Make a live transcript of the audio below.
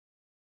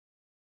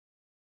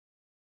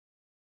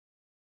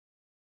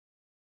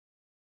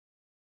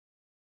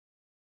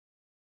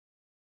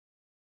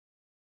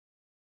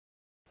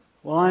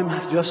Well, I'm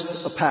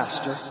just a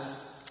pastor.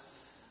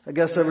 I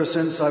guess ever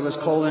since I was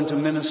called into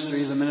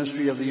ministry, the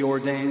ministry of the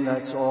ordained,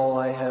 that's all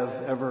I have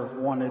ever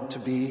wanted to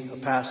be, a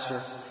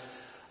pastor.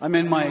 I'm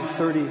in my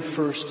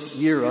 31st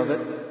year of it.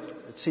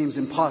 It seems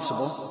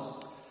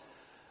impossible.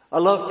 I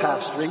love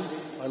pastoring.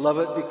 I love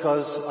it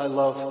because I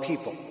love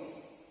people.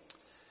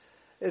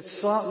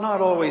 It's not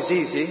always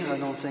easy. I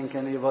don't think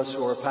any of us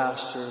who are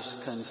pastors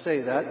can say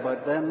that,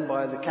 but then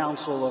by the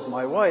counsel of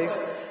my wife,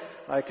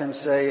 I can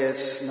say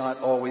it's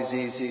not always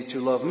easy to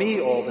love me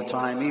all the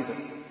time either.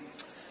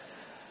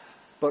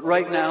 But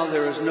right now,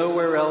 there is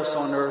nowhere else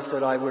on earth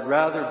that I would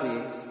rather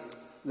be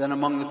than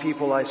among the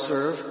people I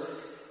serve,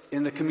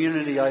 in the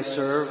community I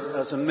serve,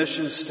 as a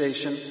mission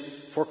station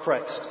for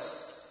Christ.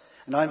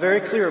 And I'm very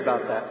clear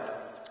about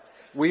that.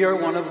 We are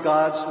one of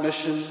God's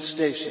mission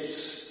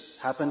stations,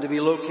 happen to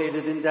be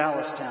located in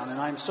Dallastown, and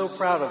I'm so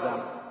proud of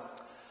them.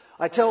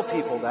 I tell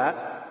people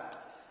that,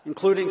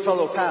 including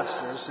fellow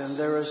pastors, and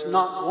there is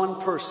not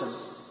one person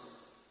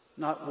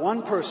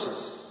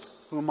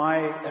whom I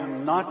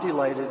am not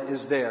delighted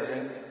is there,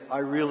 and I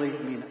really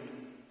mean it.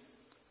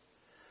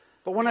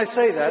 But when I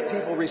say that,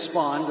 people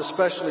respond,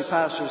 especially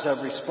pastors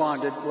have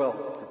responded,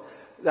 well,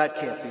 that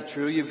can't be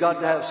true. You've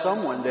got to have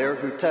someone there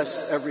who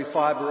tests every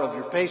fiber of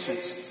your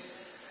patience.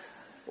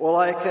 Well,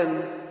 I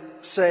can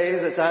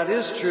say that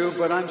is true,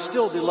 but I'm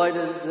still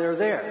delighted they're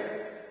there.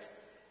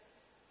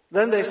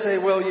 Then they say,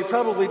 well, you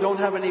probably don't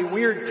have any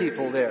weird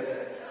people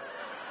there.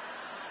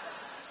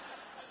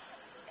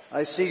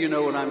 I see you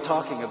know what I'm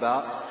talking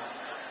about.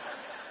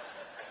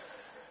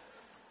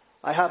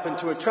 I happen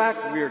to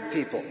attract weird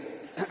people.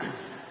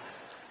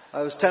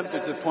 I was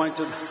tempted to point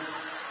to...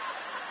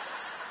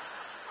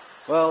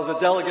 Well, the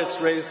delegates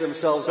raised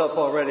themselves up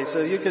already, so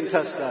you can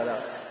test that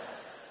out.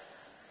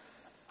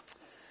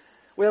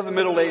 We have a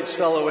middle-aged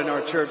fellow in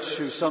our church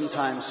who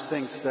sometimes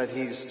thinks that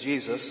he's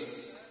Jesus.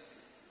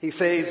 He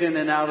fades in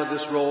and out of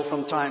this role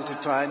from time to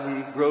time.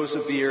 He grows a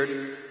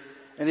beard,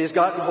 and he's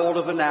gotten hold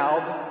of a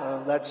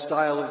naub, that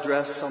style of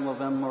dress. Some of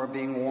them are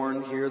being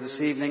worn here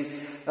this evening.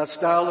 That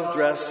style of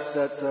dress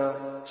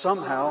that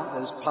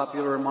somehow is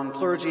popular among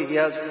clergy. He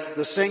has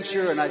the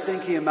cincture, and I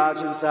think he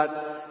imagines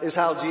that is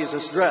how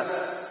Jesus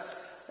dressed.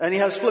 And he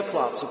has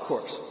flip-flops, of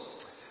course.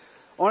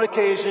 On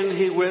occasion,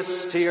 he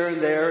whisks here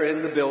and there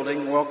in the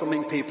building,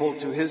 welcoming people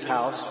to his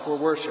house for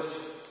worship.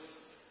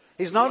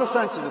 He's not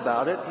offensive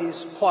about it.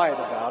 He's quiet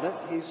about it.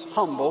 He's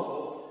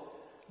humble.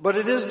 But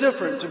it is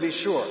different, to be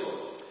sure.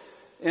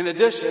 In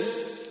addition,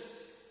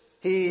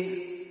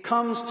 he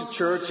comes to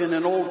church in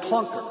an old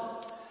clunker.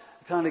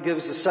 It kind of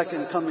gives the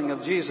second coming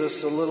of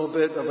Jesus a little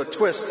bit of a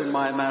twist in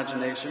my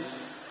imagination.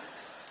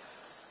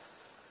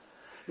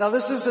 Now,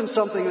 this isn't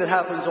something that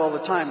happens all the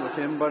time with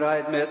him, but I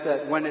admit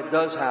that when it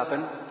does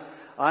happen,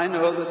 I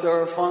know that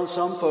there are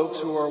some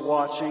folks who are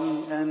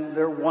watching and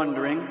they're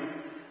wondering,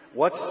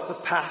 what's the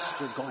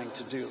pastor going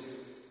to do?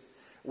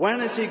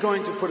 When is he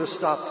going to put a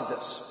stop to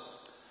this?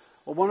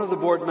 Well, one of the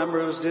board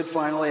members did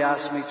finally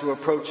ask me to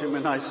approach him,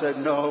 and I said,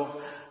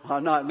 no,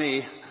 not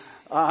me.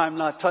 I'm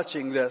not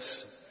touching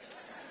this.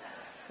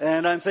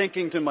 And I'm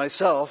thinking to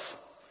myself,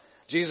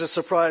 Jesus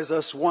surprised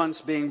us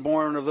once being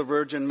born of the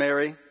Virgin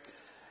Mary.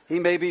 He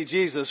may be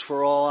Jesus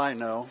for all I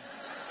know.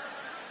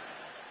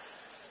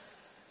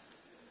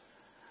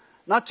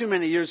 Not too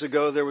many years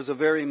ago, there was a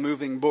very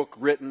moving book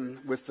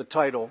written with the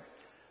title,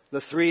 The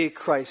Three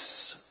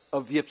Christs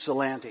of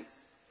Ypsilanti,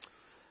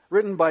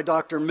 written by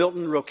Dr.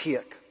 Milton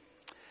Rokiak.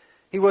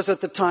 He was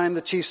at the time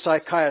the chief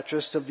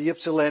psychiatrist of the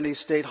Ypsilanti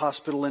State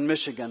Hospital in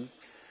Michigan,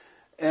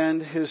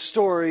 and his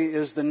story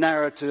is the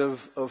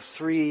narrative of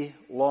three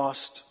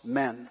lost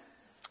men,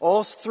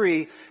 all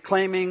three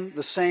claiming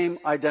the same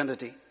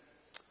identity,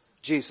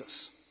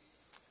 Jesus.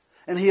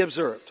 And he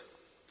observed,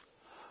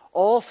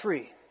 all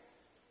three,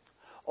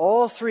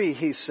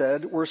 he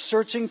said, were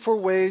searching for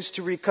ways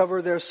to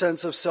recover their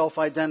sense of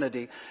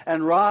self-identity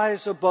and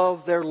rise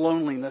above their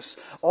loneliness.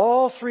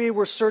 All three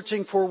were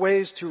searching for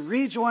ways to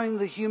rejoin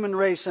the human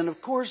race, and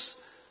of course,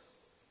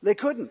 they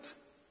couldn't.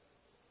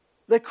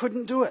 They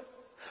couldn't do it.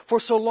 For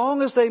so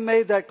long as they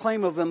made that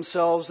claim of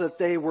themselves that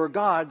they were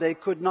God, they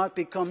could not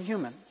become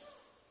human.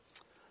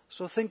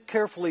 So think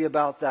carefully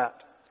about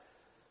that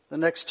the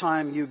next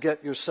time you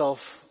get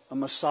yourself a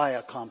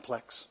Messiah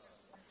complex.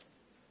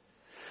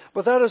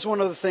 But that is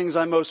one of the things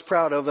I'm most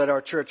proud of at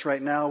our church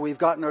right now. We've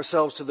gotten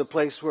ourselves to the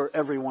place where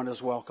everyone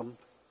is welcome.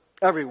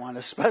 Everyone,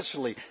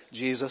 especially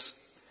Jesus.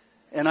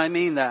 And I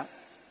mean that.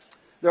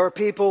 There are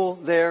people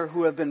there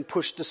who have been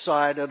pushed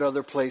aside at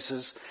other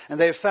places, and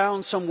they've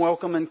found some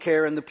welcome and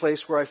care in the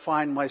place where I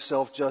find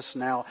myself just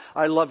now.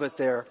 I love it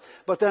there.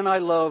 But then I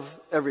love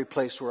every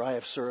place where I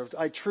have served.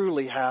 I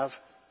truly have.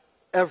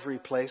 Every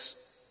place.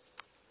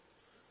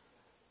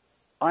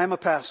 I am a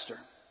pastor,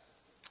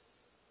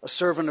 a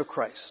servant of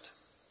Christ.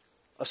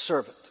 A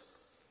servant,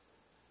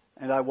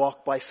 and I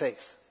walk by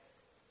faith.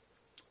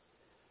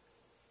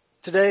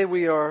 Today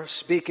we are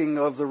speaking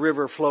of the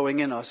river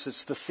flowing in us.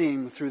 It's the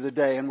theme through the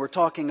day, and we're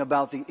talking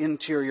about the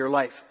interior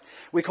life.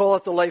 We call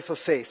it the life of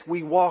faith.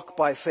 We walk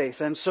by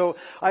faith, and so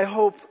I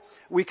hope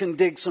we can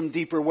dig some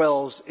deeper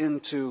wells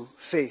into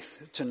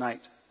faith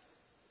tonight.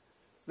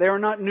 They are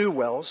not new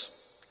wells.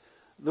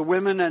 The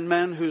women and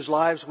men whose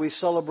lives we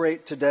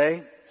celebrate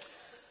today,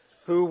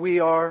 who we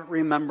are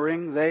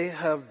remembering, they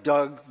have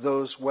dug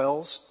those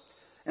wells,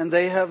 and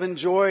they have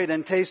enjoyed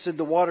and tasted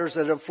the waters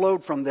that have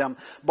flowed from them.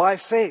 By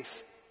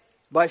faith,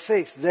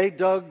 they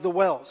dug the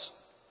wells.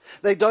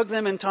 They dug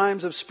them in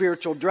times of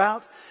spiritual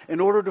drought in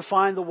order to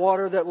find the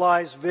water that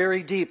lies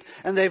very deep.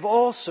 And they've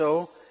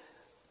also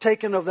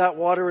taken of that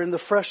water in the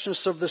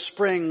freshness of the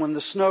spring when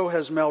the snow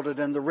has melted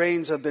and the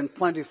rains have been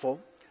plentiful.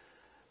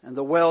 And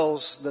the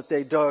wells that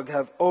they dug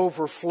have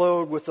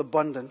overflowed with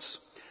abundance.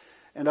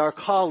 And our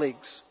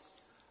colleagues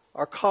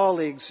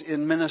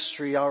in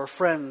ministry, our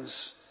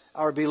friends,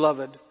 our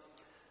beloved,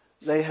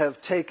 they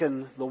have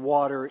taken the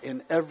water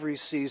in every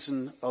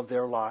season of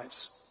their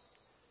lives.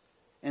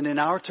 And in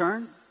our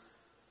turn,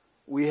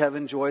 we have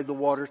enjoyed the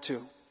water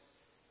too.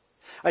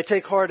 I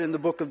take heart in the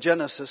book of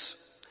Genesis.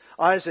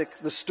 Isaac,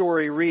 the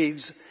story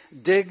reads,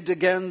 digged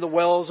again the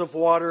wells of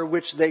water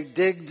which they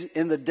digged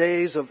in the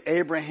days of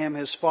Abraham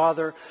his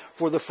father,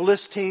 for the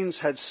Philistines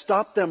had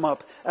stopped them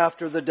up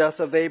after the death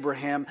of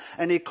Abraham,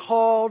 and he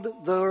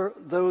called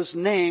those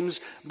names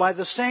by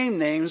the same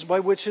names by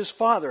which his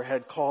father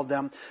had called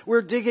them.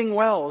 We're digging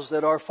wells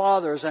that our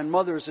fathers and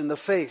mothers in the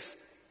faith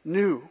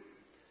knew.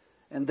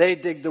 And they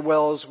digged the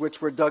wells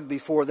which were dug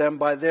before them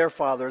by their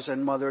fathers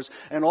and mothers,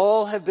 and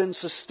all have been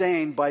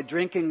sustained by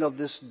drinking of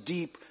this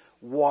deep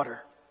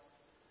water,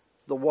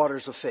 the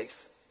waters of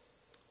faith.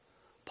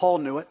 Paul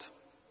knew it.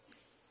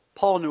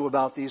 Paul knew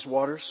about these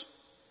waters.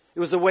 It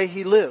was the way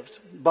he lived,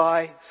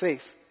 by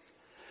faith.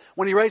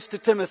 When he writes to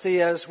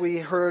Timothy, as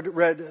we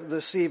read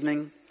this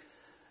evening,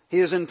 he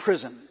is in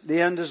prison. The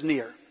end is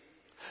near.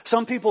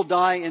 Some people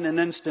die in an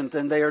instant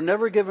and they are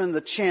never given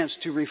the chance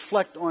to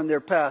reflect on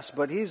their past,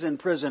 but he's in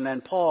prison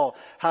and Paul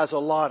has a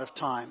lot of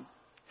time.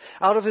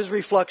 Out of his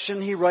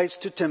reflection, he writes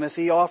to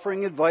Timothy,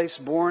 offering advice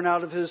born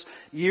out of his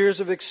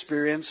years of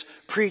experience.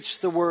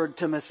 Preach the word,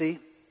 Timothy.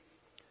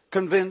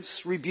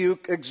 Convince,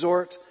 rebuke,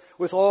 exhort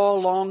with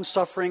all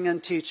long-suffering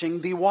and teaching.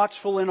 Be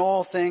watchful in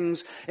all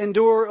things.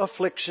 Endure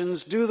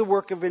afflictions. Do the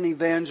work of an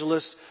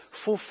evangelist.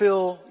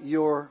 Fulfill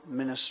your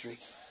ministry.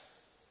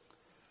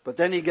 But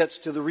then he gets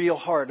to the real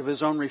heart of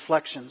his own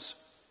reflections.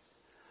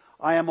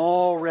 I am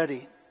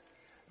already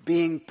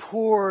being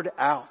poured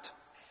out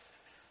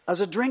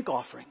as a drink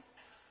offering.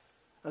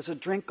 As a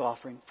drink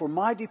offering. For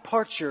my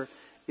departure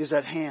is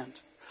at hand.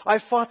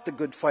 I've fought the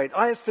good fight.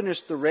 I have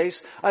finished the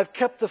race. I've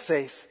kept the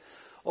faith.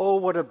 Oh,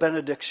 what a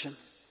benediction.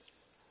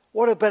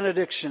 What a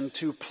benediction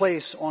to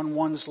place on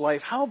one's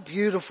life. How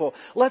beautiful.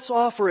 Let's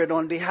offer it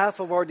on behalf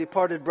of our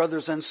departed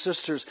brothers and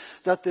sisters,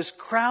 that this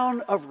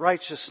crown of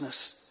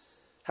righteousness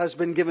has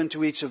been given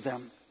to each of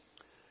them.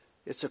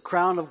 It's a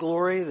crown of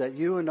glory that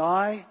you and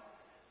I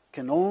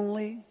can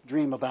only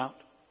dream about.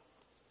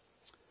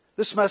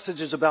 This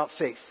message is about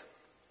faith.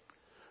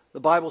 The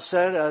Bible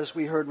said, as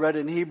we heard read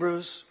in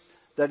Hebrews,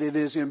 that it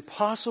is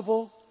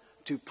impossible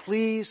to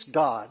please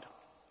God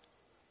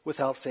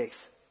without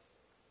faith.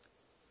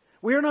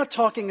 We are not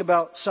talking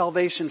about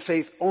salvation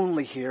faith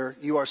only here.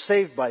 You are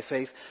saved by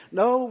faith.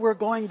 No, we're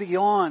going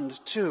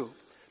beyond too.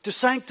 To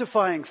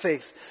sanctifying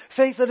faith.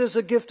 Faith that is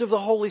a gift of the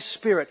Holy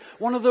Spirit.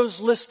 One of those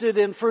listed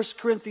in 1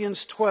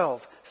 Corinthians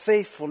 12.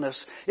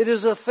 Faithfulness. It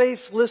is a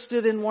faith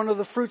listed in one of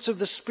the fruits of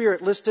the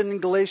Spirit, listed in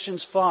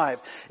Galatians 5.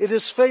 It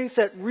is faith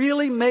that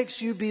really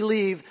makes you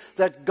believe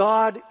that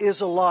God is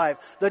alive.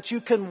 That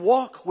you can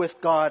walk with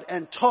God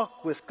and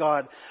talk with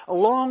God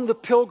along the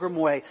pilgrim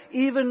way,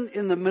 even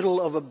in the middle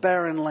of a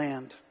barren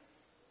land.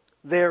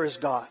 There is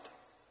God.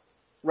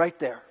 Right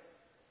there.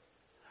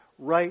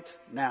 Right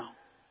now.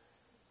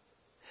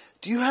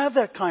 Do you have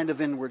that kind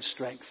of inward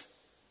strength?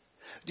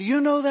 Do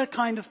you know that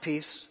kind of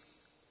peace?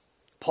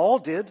 Paul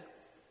did.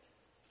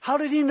 How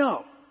did he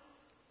know?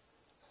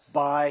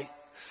 By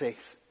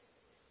faith.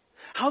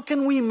 How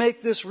can we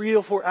make this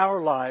real for our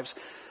lives?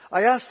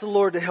 I asked the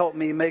Lord to help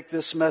me make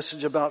this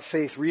message about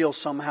faith real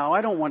somehow.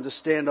 I don't want to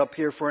stand up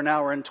here for an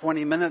hour and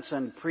 20 minutes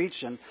and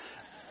preach, and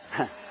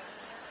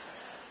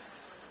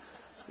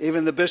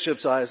even the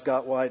bishop's eyes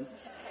got wide.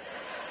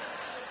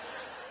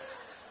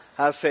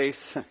 Have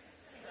faith.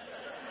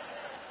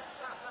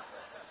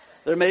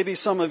 There may be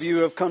some of you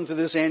who have come to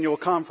this annual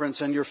conference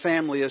and your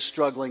family is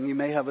struggling. You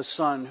may have a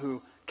son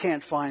who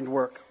can't find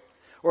work,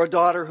 or a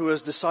daughter who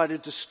has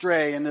decided to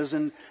stray and is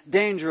in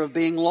danger of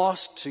being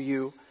lost to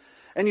you,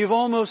 and you've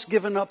almost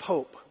given up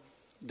hope.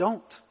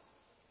 Don't.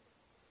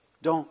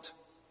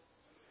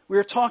 We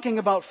are talking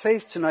about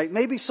faith tonight.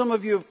 Maybe some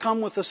of you have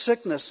come with a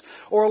sickness,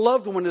 or a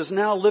loved one is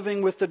now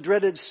living with the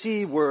dreaded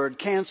C word,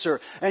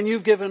 cancer, and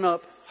you've given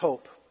up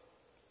hope.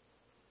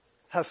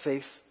 Have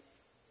faith.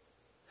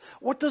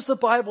 What does the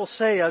Bible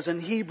say, as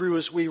in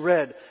Hebrews we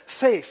read?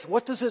 Faith,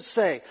 what does it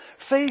say?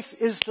 Faith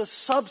is the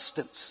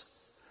substance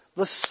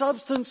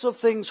of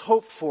things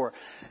hoped for.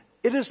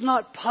 It is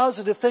not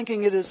positive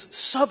thinking, it is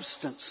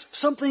substance,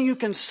 something you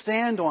can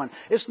stand on.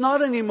 It's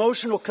not an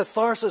emotional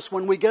catharsis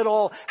when we get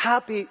all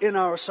happy in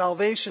our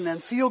salvation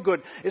and feel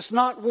good. It's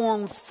not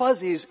warm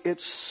fuzzies,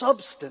 it's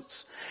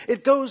substance.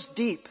 It goes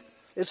deep.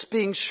 It's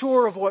being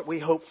sure of what we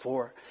hope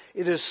for.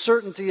 It is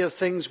certainty of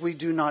things we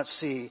do not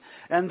see.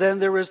 And then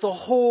there is the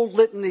whole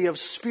litany of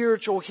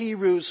spiritual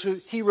heroes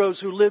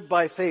who lived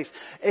by faith.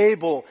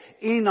 Abel,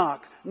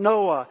 Enoch,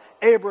 Noah,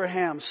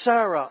 Abraham,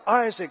 Sarah,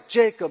 Isaac,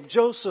 Jacob,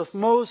 Joseph,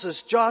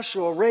 Moses,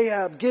 Joshua,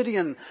 Rahab,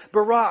 Gideon,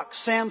 Barak,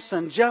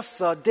 Samson,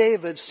 Jephthah,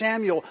 David,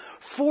 Samuel.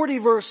 40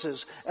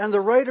 verses. And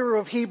the writer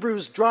of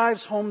Hebrews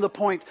drives home the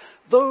point.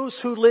 Those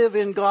who live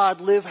in God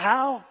live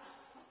how?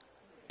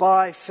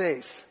 By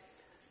faith.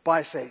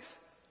 By faith.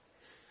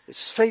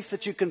 It's faith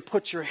that you can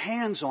put your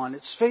hands on.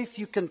 It's faith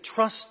you can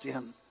trust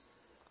in.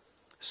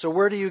 So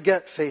where do you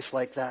get faith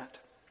like that?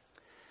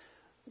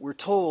 We're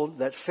told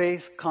that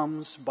faith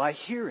comes by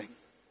hearing.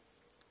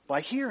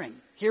 By hearing.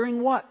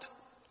 Hearing what?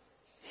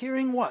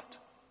 Hearing what?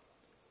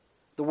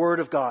 The Word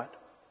of God.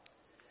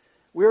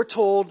 We are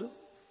told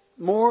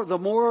the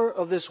more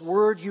of this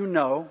Word you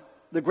know,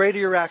 the greater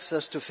your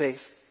access to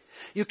faith.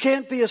 You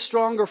can't be a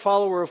stronger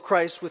follower of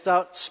Christ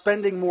without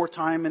spending more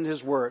time in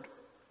His Word.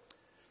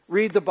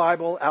 Read the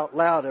Bible out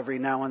loud every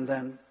now and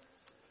then.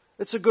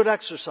 It's a good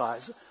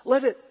exercise.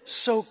 Let it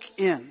soak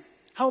in.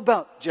 How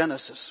about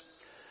Genesis?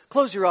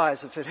 Close your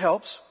eyes if it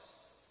helps.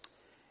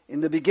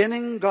 In the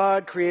beginning,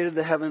 God created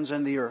the heavens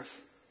and the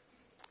earth.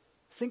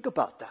 Think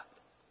about that.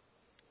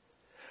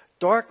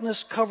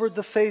 Darkness covered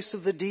the face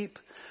of the deep.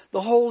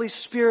 The Holy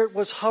Spirit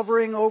was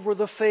hovering over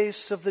the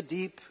face of the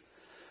deep.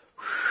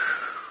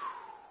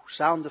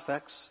 Sound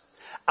effects.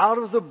 Out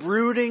of the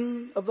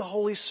brooding of the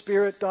Holy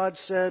Spirit, God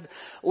said,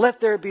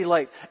 let there be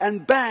light.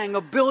 And bang,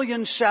 1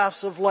 billion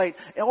shafts of light.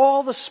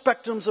 All the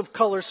spectrums of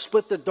color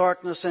split the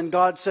darkness. And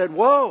God said,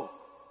 whoa.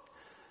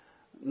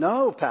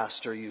 No,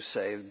 Pastor, you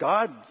say.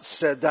 God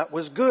said that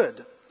was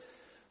good.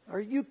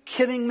 Are you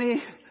kidding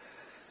me?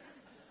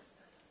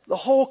 The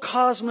whole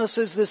cosmos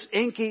is this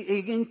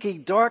inky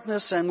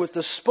darkness. And with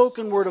the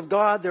spoken word of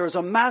God, there is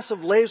a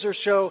massive laser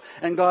show.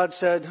 And God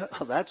said,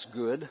 oh, that's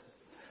good.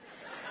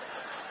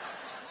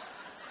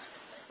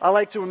 I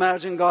like to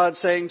imagine God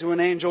saying to an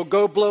angel,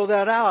 go blow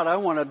that out. I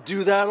want to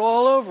do that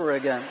all over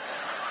again.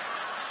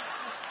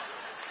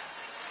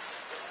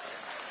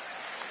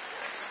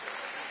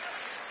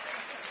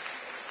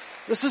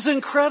 This is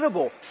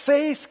incredible.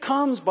 Faith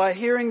comes by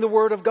hearing the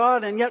Word of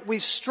God, and yet we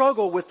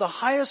struggle with the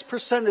highest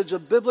percentage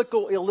of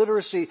biblical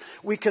illiteracy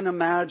we can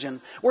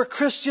imagine, where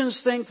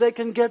Christians think they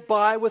can get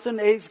by with an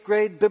 8th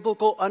grade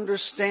biblical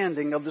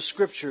understanding of the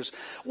Scriptures.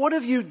 What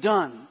have you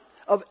done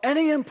of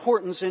any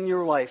importance in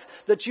your life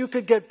that you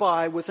could get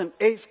by with an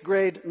 8th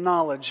grade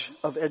knowledge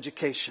of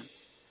education?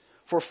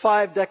 For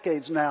 5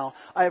 decades now,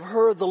 I've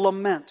heard the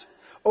lament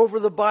over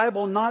the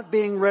Bible not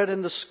being read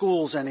in the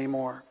schools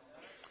anymore.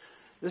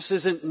 This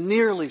isn't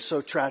nearly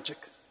so tragic.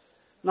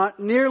 Not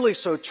nearly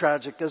so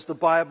tragic as the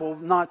Bible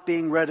not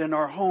being read in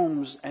our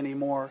homes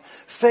anymore.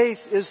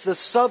 Faith is the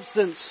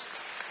substance.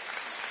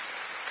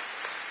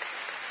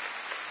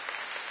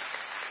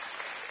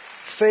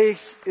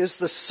 Faith is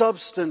the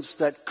substance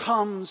that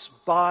comes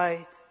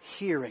by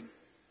hearing.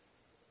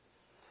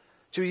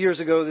 2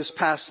 years ago, this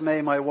past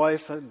May, my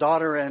wife,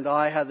 daughter, and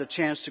I had the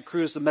chance to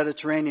cruise the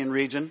Mediterranean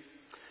region.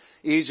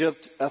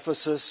 Egypt,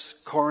 Ephesus,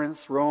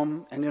 Corinth,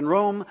 Rome. And in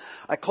Rome,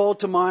 I called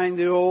to mind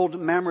the old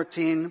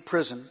Mamertine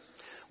prison,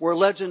 where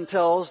legend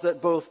tells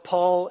that both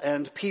Paul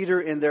and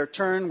Peter, in their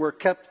turn, were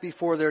kept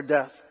before their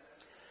death.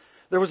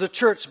 There was a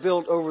church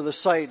built over the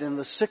site in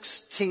the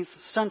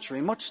 16th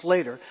century, much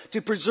later,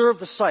 to preserve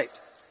the site.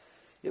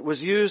 It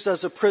was used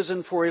as a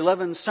prison for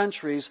 11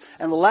 centuries,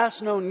 and the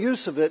last known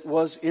use of it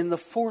was in the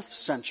 4th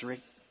century.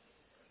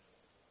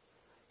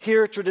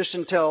 Here,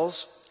 tradition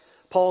tells,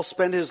 Paul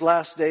spent his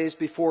last days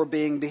before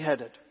being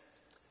beheaded.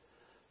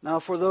 Now,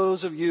 for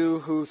those of you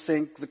who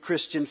think the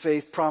Christian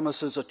faith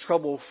promises a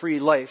trouble-free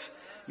life,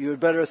 you had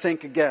better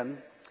think again,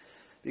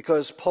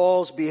 because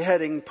Paul's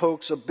beheading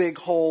pokes a big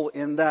hole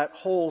in that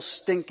whole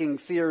stinking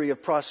theory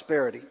of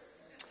prosperity.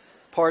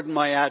 Pardon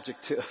my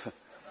adjective.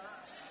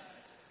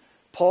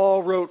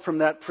 Paul wrote from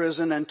that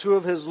prison, and 2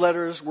 of his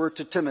letters were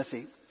to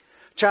Timothy.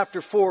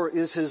 Chapter 4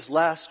 is his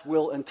last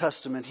will and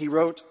testament. He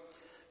wrote,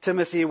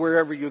 Timothy,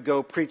 wherever you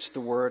go, preach the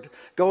word.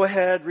 Go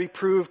ahead,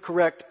 reprove,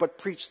 correct, but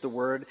preach the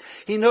word.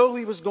 He knew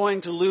he was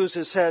going to lose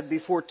his head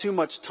before too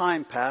much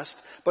time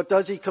passed, but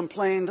does he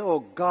complain,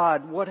 oh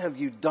God, what have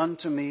you done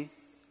to me?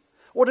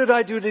 What did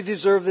I do to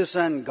deserve this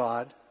end,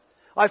 God?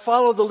 I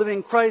followed the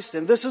living Christ,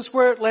 and this is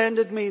where it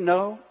landed me?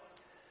 No.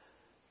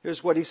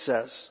 Here's what he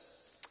says.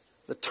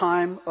 The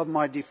time of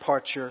my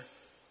departure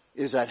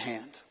is at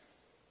hand.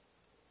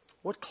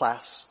 What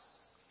class?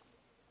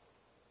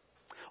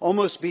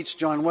 Almost beats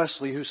John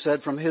Wesley, who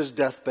said from his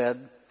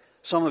deathbed,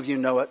 some of you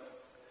know it,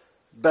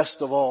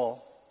 best of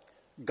all,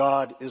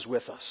 God is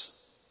with us.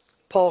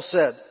 Paul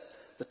said,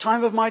 the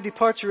time of my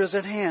departure is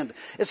at hand.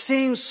 It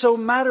seems so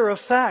matter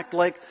of fact,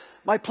 like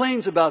my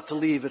plane's about to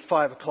leave at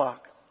 5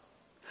 o'clock.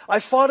 I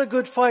fought a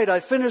good fight. I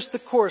finished the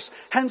course.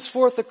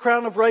 Henceforth the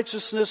crown of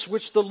righteousness,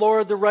 which the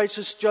Lord, the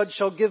righteous judge,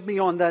 shall give me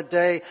on that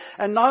day.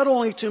 And not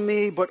only to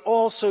me, but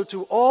also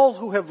to all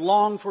who have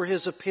longed for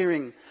his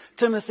appearing.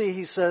 Timothy,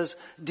 he says,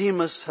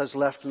 Demas has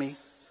left me.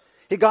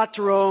 He got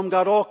to Rome,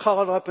 got all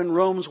caught up in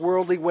Rome's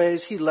worldly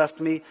ways. He left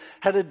me,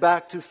 headed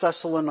back to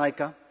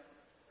Thessalonica.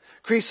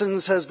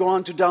 Crescens has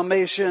gone to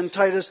Dalmatia and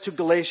Titus to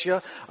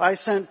Galatia. I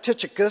sent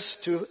Tychicus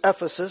to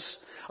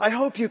Ephesus. I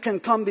hope you can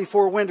come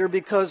before winter,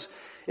 because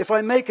if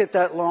I make it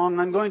that long,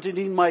 I'm going to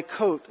need my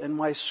coat and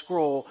my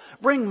scroll.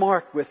 Bring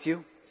Mark with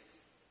you.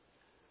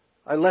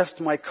 I left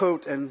my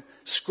coat and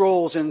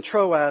scrolls in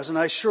Troas, and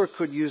I sure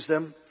could use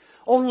them.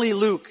 Only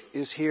Luke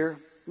is here,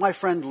 my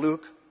friend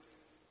Luke.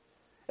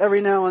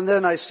 Every now and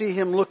then I see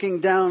him looking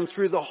down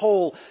through the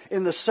hole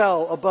in the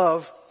cell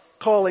above,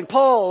 calling,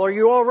 Paul, are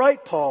you all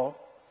right, Paul?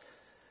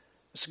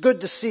 It's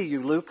good to see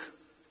you, Luke.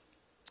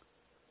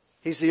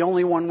 He's the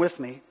only one with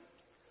me.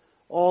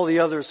 All the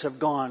others have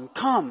gone.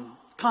 Come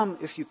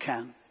if you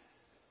can.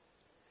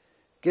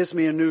 Gives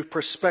me a new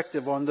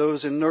perspective on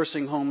those in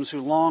nursing homes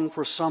who long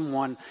for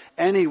someone,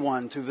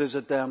 anyone, to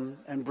visit them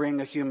and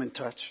bring a human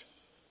touch.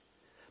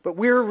 But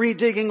we're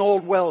redigging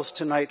old wells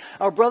tonight.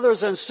 Our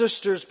brothers and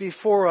sisters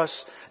before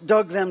us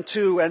dug them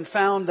too and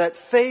found that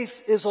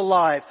faith is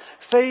alive.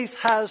 Faith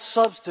has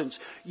substance.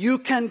 You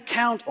can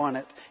count on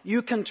it.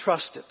 You can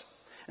trust it.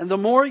 And the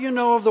more you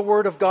know of the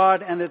Word of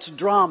God and its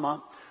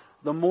drama,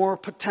 the more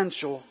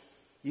potential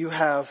you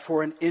have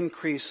for an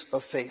increase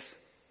of faith.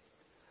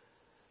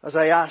 As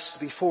I asked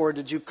before,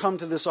 did you come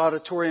to this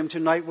auditorium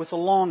tonight with a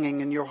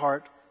longing in your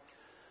heart?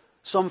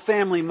 Some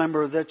family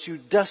member that you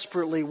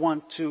desperately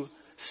want to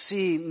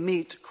see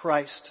meet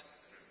Christ.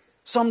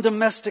 Some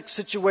domestic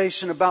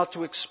situation about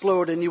to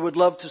explode and you would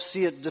love to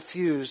see it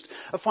diffused.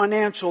 A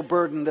financial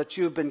burden that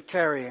you've been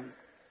carrying.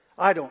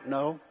 I don't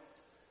know.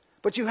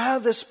 But you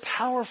have this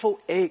powerful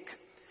ache.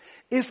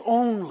 If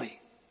only.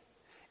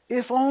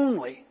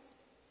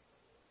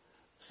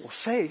 Well,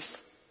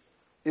 faith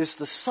is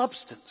the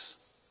substance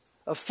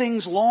of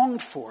things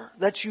longed for,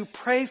 that you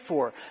pray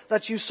for,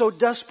 that you so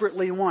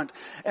desperately want.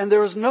 And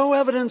there is no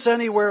evidence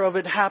anywhere of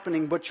it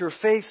happening, but your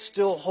faith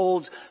still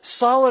holds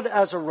solid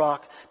as a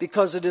rock,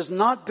 because it is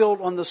not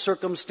built on the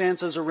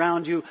circumstances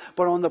around you,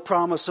 but on the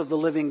promise of the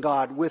living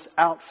God.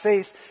 Without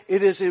faith,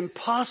 it is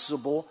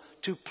impossible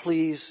to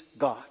please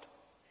God.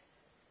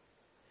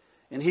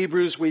 In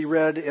Hebrews, we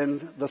read in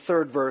the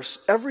 3rd verse,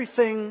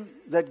 everything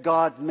that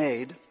God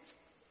made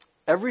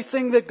that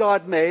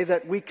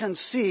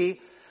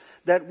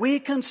we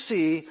can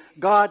see,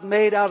 God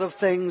made out of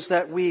things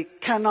that we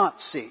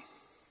cannot see.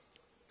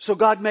 So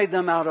God made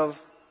them out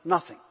of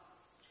nothing.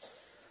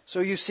 So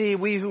you see,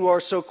 we who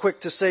are so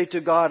quick to say to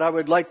God, I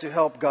would like to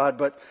help God,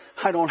 but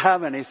I don't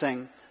have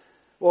anything.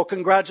 Well,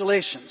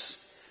 congratulations.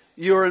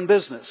 You're in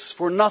business,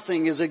 for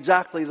nothing is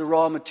exactly the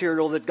raw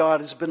material that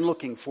God has been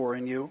looking for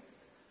in you.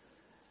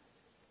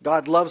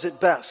 God loves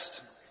it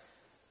best,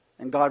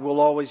 and God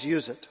will always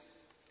use it.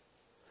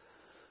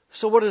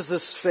 So what does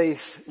this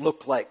faith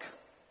look like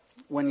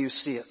when you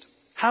see it?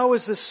 How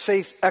is this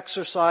faith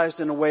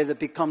exercised in a way that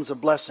becomes a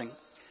blessing?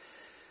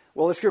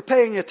 Well, if you're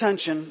paying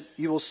attention,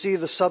 you will see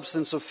the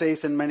substance of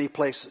faith in many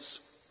places.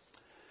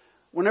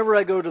 Whenever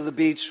I go to the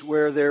beach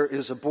where there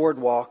is a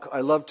boardwalk, I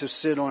love to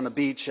sit on a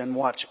beach and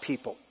watch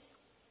people.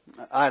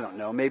 I don't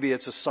know, maybe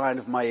it's a sign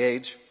of my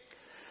age.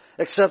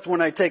 Except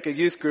when I take a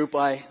youth group,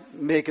 I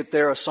make it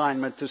their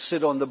assignment to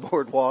sit on the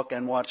boardwalk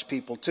and watch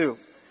people too.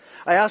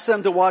 I ask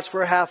them to watch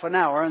for half an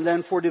hour, and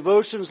then for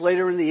devotions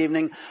later in the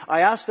evening, I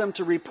ask them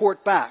to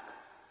report back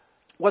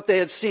what they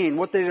had seen,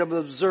 what they had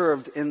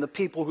observed in the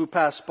people who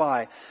passed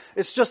by.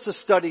 It's just a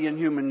study in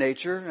human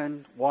nature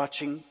and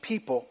watching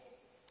people.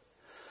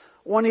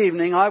 One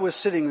evening, I was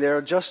sitting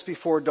there just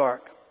before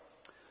dark.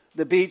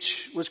 The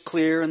beach was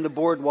clear and the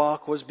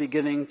boardwalk was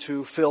beginning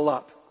to fill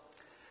up.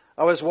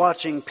 I was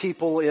watching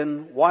people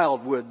in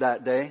Wildwood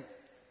that day.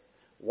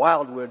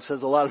 Wildwood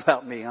says a lot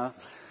about me, huh?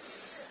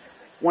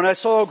 When I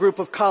saw a group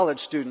of college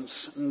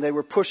students, and they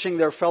were pushing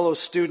their fellow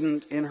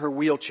student in her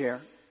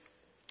wheelchair.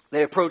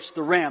 They approached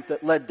the ramp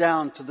that led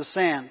down to the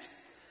sand,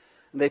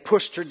 and they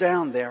pushed her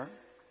down there.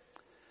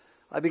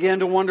 I began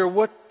to wonder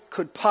what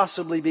could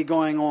possibly be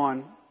going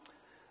on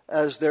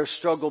as their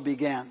struggle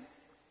began,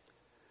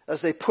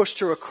 as they pushed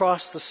her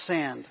across the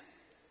sand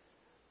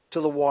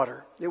to the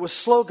water. It was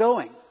slow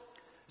going.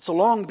 It's a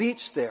long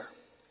beach there,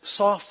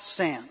 soft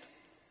sand.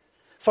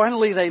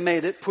 Finally, they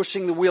made it,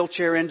 pushing the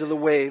wheelchair into the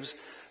waves,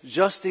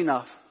 just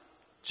enough,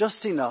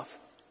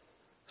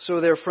 so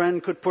their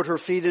friend could put her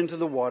feet into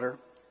the water,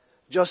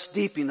 just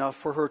deep enough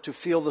for her to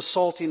feel the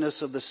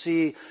saltiness of the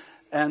sea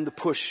and the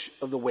push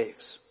of the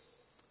waves.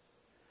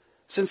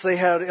 Since they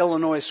had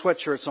Illinois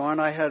sweatshirts on,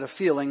 I had a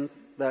feeling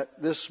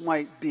that this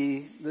might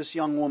be this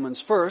young woman's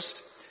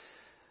first,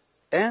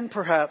 and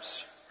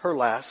perhaps her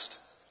last,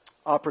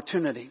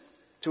 opportunity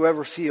to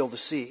ever feel the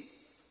sea.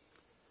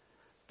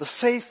 The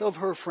faith of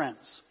her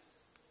friends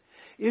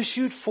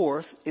issued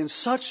forth in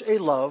such a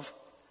love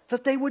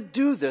that they would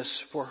do this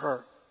for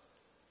her.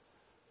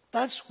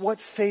 That's what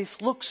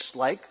faith looks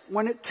like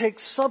when it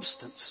takes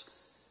substance.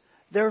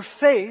 Their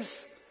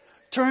faith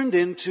turned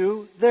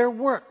into their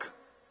work.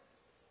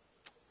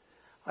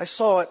 I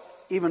saw it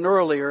even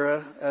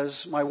earlier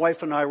as my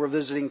wife and I were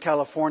visiting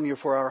California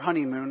for our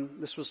honeymoon.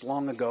 This was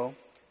long ago.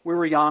 We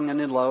were young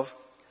and in love.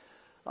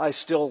 I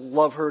still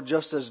love her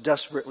just as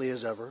desperately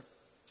as ever.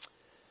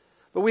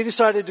 But we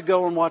decided to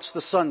go and watch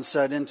the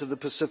sunset into the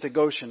Pacific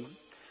Ocean.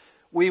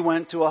 We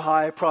went to a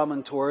high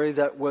promontory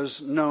that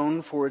was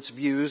known for its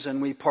views,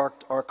 and we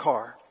parked our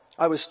car.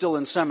 I was still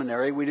in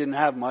seminary. We didn't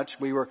have much.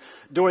 We were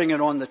doing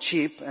it on the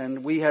cheap,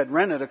 and we had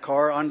rented a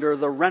car under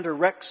the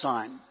Rent-A-Wreck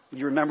sign.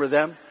 You remember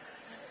them?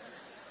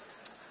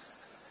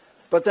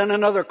 But then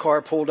another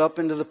car pulled up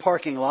into the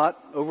parking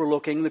lot,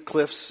 overlooking the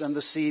cliffs and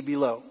the sea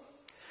below.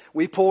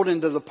 We pulled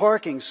into the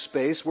parking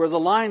space where the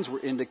lines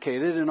were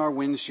indicated, and our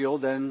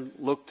windshield then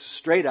looked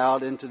straight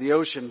out into the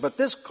ocean. But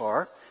this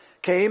car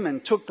came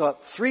and took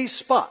up 3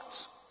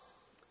 spots.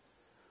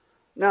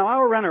 Now,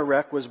 our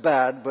Rent-A-Wreck was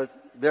bad, but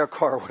their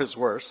car was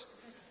worse.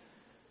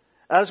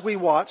 As we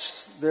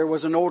watched, there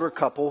was an older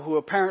couple who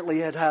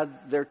apparently had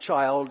had their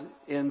child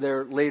in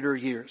their later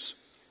years.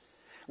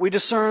 We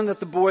discerned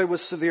that the boy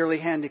was severely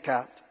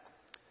handicapped,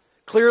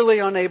 clearly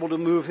unable to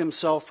move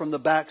himself from the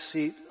back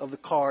seat of the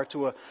car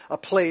to a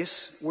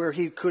place where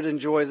he could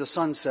enjoy the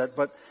sunset.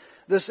 But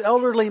this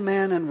elderly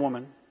man and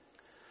woman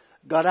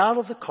got out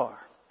of the car,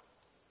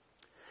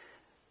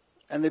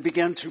 and they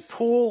began to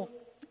pull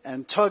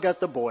and tug at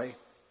the boy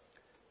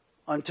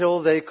until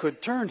they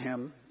could turn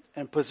him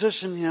and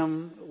position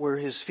him where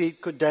his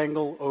feet could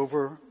dangle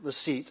over the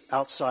seat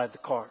outside the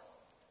car.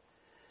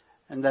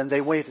 And then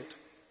they waited.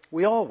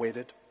 We all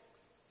waited.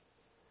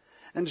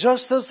 And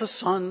just as the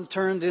sun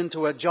turned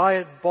into a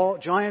giant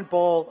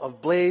ball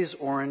of blaze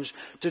orange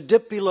to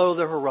dip below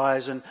the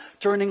horizon,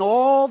 turning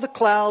all the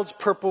clouds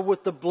purple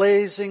with the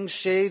blazing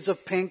shades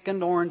of pink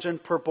and orange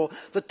and purple,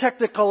 the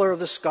technicolor of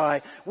the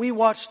sky, we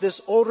watched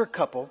this older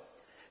couple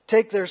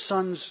take their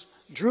son's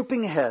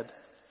drooping head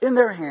in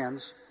their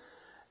hands,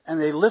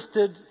 and they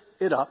lifted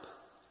it up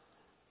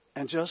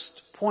and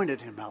just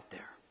pointed him out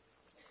there.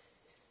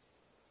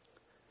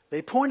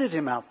 They pointed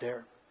him out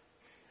there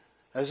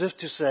as if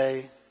to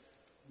say,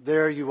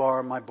 "There you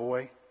are, my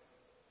boy.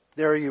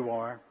 There you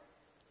are.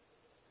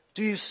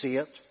 Do you see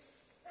it?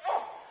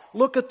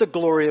 Look at the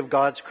glory of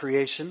God's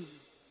creation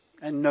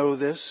and know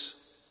this.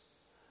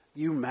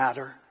 You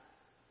matter.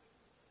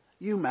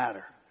 You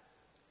matter.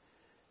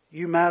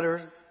 You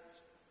matter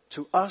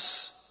to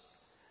us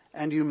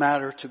and you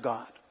matter to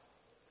God."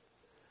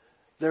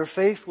 Their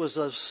faith was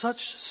of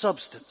such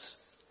substance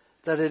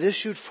that it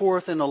issued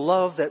forth in a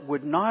love that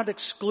would not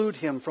exclude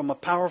him from a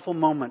powerful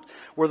moment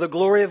where the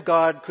glory of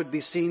God could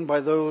be seen by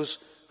those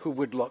who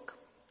would look.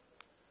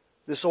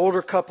 This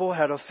older couple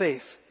had a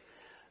faith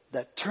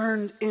that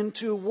turned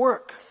into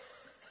work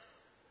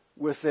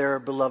with their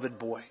beloved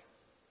boy.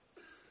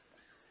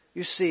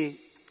 You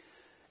see,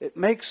 it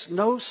makes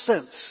no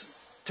sense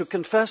to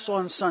confess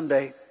on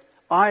Sunday,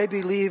 "I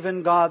believe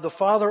in God the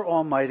Father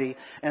Almighty,"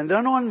 and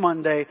then on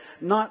Monday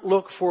not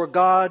look for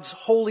God's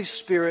Holy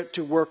Spirit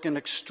to work in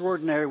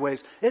extraordinary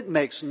ways. It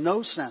makes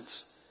no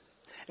sense.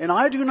 And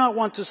I do not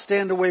want to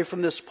stand away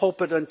from this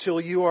pulpit until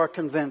you are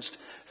convinced.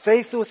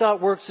 Faith without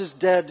works is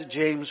dead,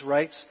 James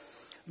writes.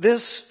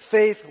 This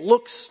faith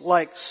looks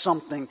like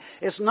something.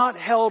 It's not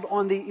held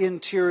on the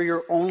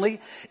interior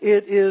only.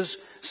 It is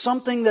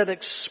something that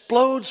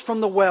explodes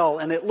from the well,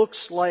 and it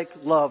looks like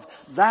love.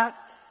 That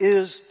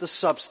is the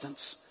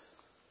substance.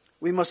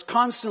 We must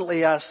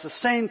constantly ask the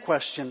same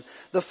question.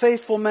 The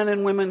faithful men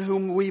and women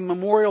whom we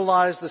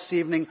memorialize this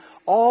evening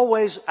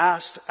always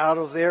asked out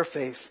of their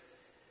faith.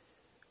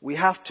 We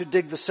have to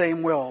dig the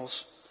same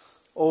wells.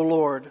 "Oh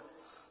Lord,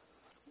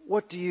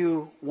 what do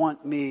you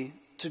want me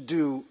to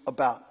do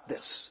about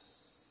this?"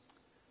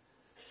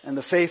 And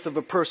the faith of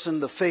a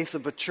person, the faith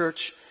of a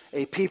church,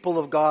 a people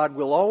of God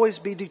will always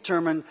be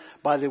determined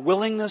by the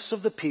willingness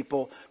of the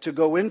people to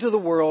go into the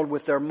world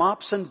with their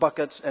mops and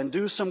buckets and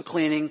do some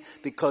cleaning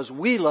because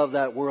we love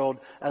that world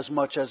as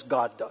much as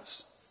God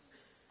does.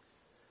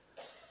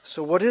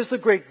 So what is the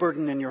great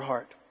burden in your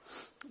heart?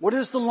 What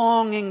is the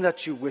longing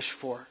that you wish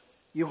for,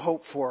 you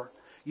hope for,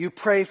 you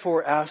pray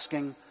for,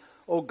 asking,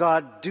 "Oh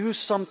God, do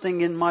something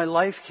in my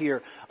life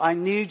here. I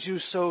need you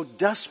so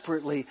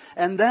desperately."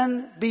 And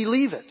then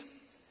believe it.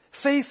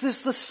 Faith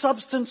is the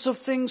substance of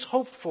things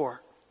hoped for,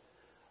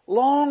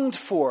 longed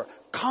for,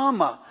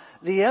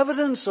 the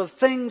evidence of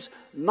things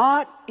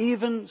not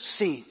even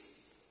seen.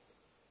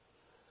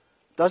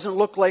 Doesn't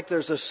look like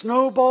there's a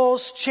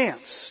snowball's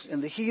chance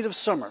in the heat of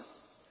summer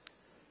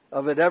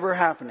of it ever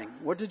happening.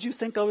 What did you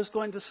think I was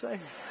going to say?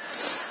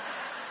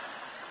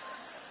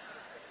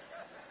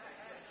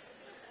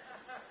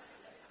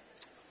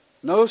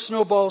 No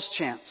snowball's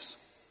chance.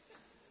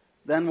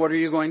 Then what are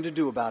you going to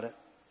do about it?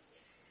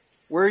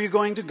 Where are you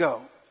going to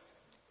go?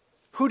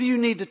 Who do you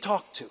need to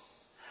talk to?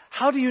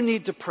 How do you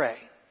need to pray?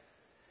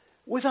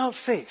 Without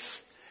faith,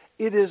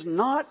 it is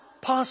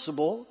not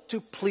possible to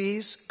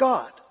please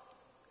God.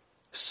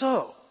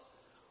 So,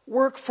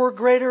 work for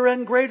greater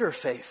and greater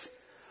faith.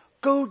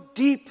 Go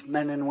deep,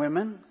 men and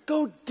women.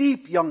 Go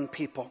deep, young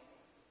people.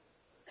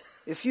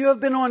 If you have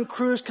been on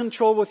cruise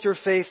control with your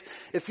faith,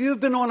 if you've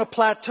been on a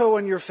plateau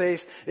in your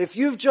faith, if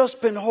you've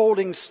just been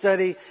holding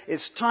steady,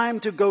 it's time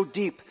to go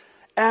deep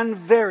and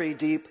very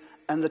deep,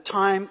 and the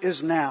time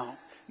is now.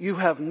 You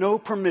have no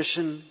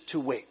permission to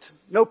wait.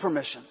 No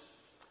permission.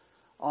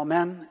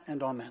 Amen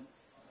and amen.